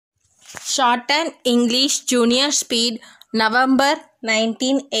Shorthand English Junior Speed, November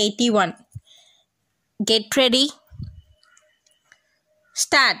 1981. Get ready.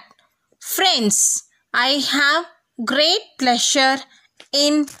 Start. Friends, I have great pleasure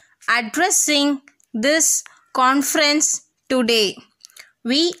in addressing this conference today.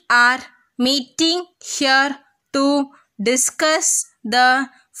 We are meeting here to discuss the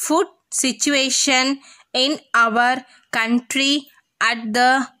food situation in our country at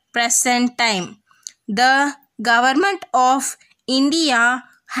the present time. The government of India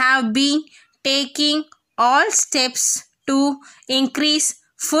have been taking all steps to increase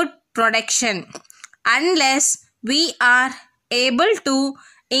food production. Unless we are able to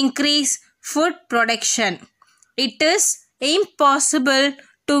increase food production, it is impossible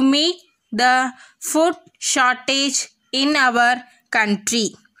to meet the food shortage in our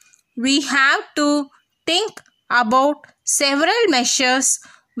country. We have to think about several measures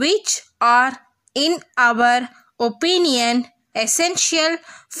which are, in our opinion, essential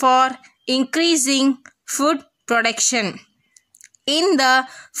for increasing food production. In the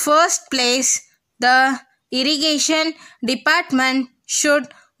first place, the irrigation department should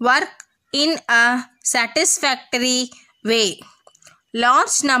work in a satisfactory way.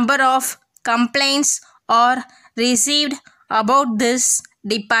 Large number of complaints are received about this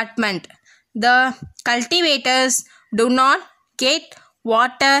department. The cultivators do not get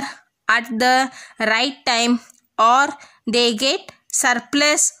water at the right time, or they get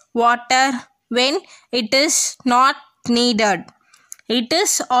surplus water when it is not needed. It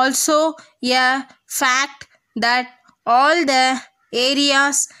is also a fact that all the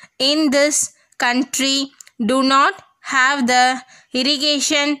areas in this country do not have the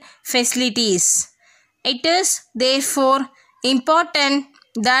irrigation facilities. It is therefore important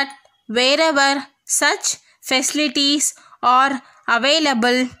that wherever such facilities are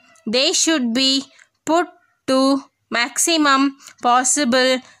available, they should be put to maximum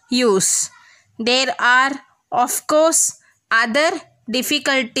possible use. There are, of course, other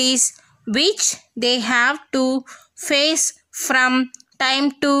difficulties which they have to face from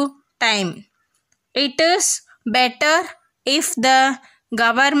time to time. It is better if the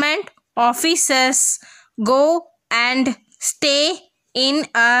government officers go and stay in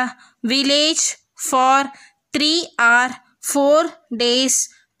a village for 3 or 4 days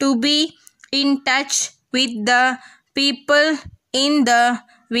to be in touch with the people in the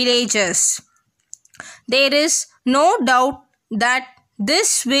villages. There is no doubt that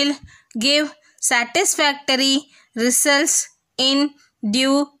this will give satisfactory results in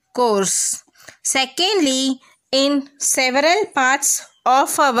due course. Secondly, in several parts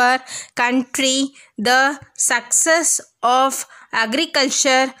of our country, the success of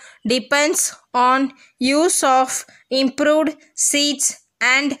agriculture depends on use of improved seeds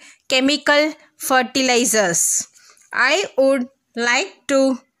and chemical fertilizers. I would like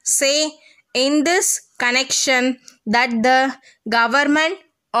to say in this connection that the government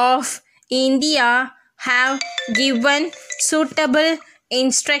of India have given suitable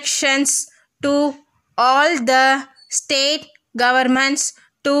instructions to all the state governments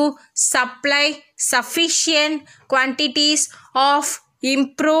to supply sufficient quantities of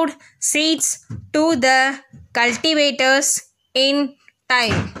improved seeds to the cultivators in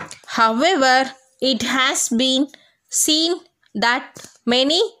time. However, it has been seen that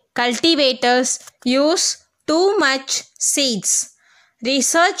many cultivators use too much seeds.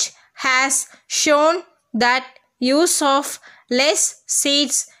 Research has shown that use of less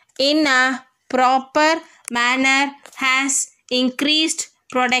seeds in a proper manner has increased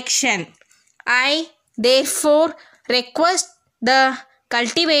production. I therefore request the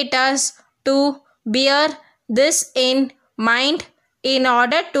cultivators to bear this in mind in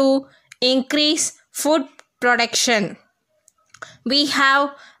order to increase food production. We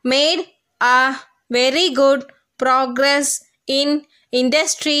have made a very good progress in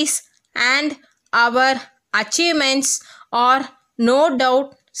industries, and our achievements are no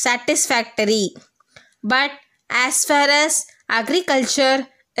doubt satisfactory. But as far as agriculture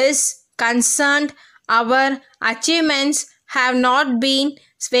is concerned, our achievements have not been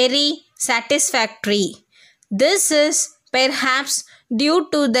very satisfactory. This is perhaps due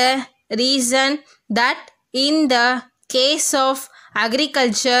to the reason that in the case of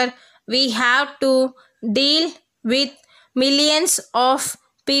agriculture, we have to deal with millions of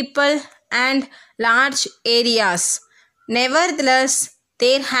people and large areas. Nevertheless,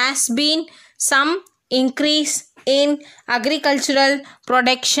 there has been some increase in agricultural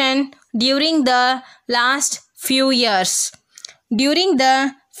production during the last few years. During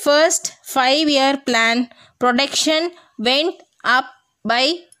the first 5-year plan, production went up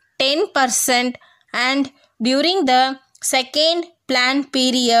by 10% and during the second plan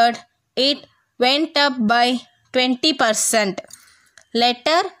period it went up by 20%.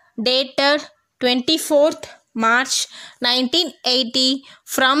 Letter dated 24th March 1980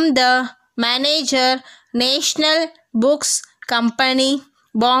 from the manager, National Books Company,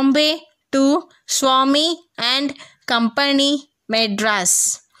 Bombay to Swami and Company,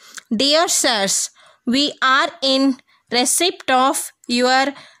 Madras. Dear sirs, we are in receipt of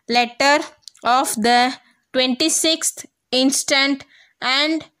your letter of the 26th instant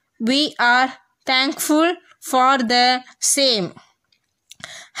and we are thankful for the same.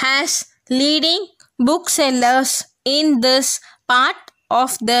 As leading booksellers in this part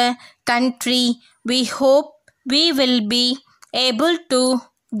of the country, we hope we will be able to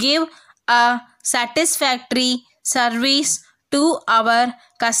give a satisfactory service to our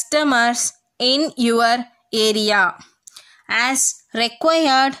customers in your area. As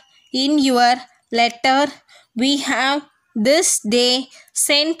required in your letter, we have this day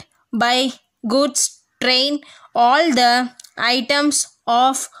sent by goods train all the items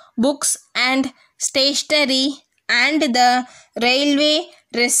of books and stationery, and the railway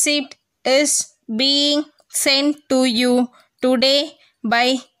receipt is being sent to you today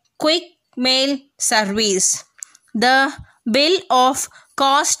by quick mail service. The bill of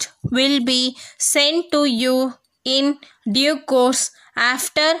cost will be sent to you in due course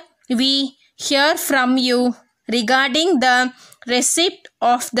after we hear from you regarding the receipt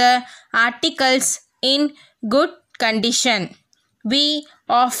of the articles in good condition. We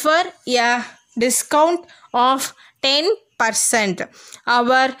offer a discount of 10%.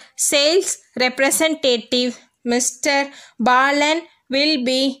 Our sales representative, Mr. Balan, will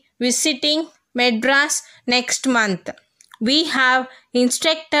be visiting Madras next month. We have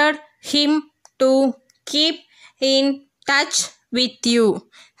instructed him to keep in touch with you.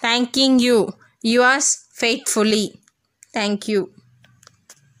 Thanking you. Yours faithfully. Thank you.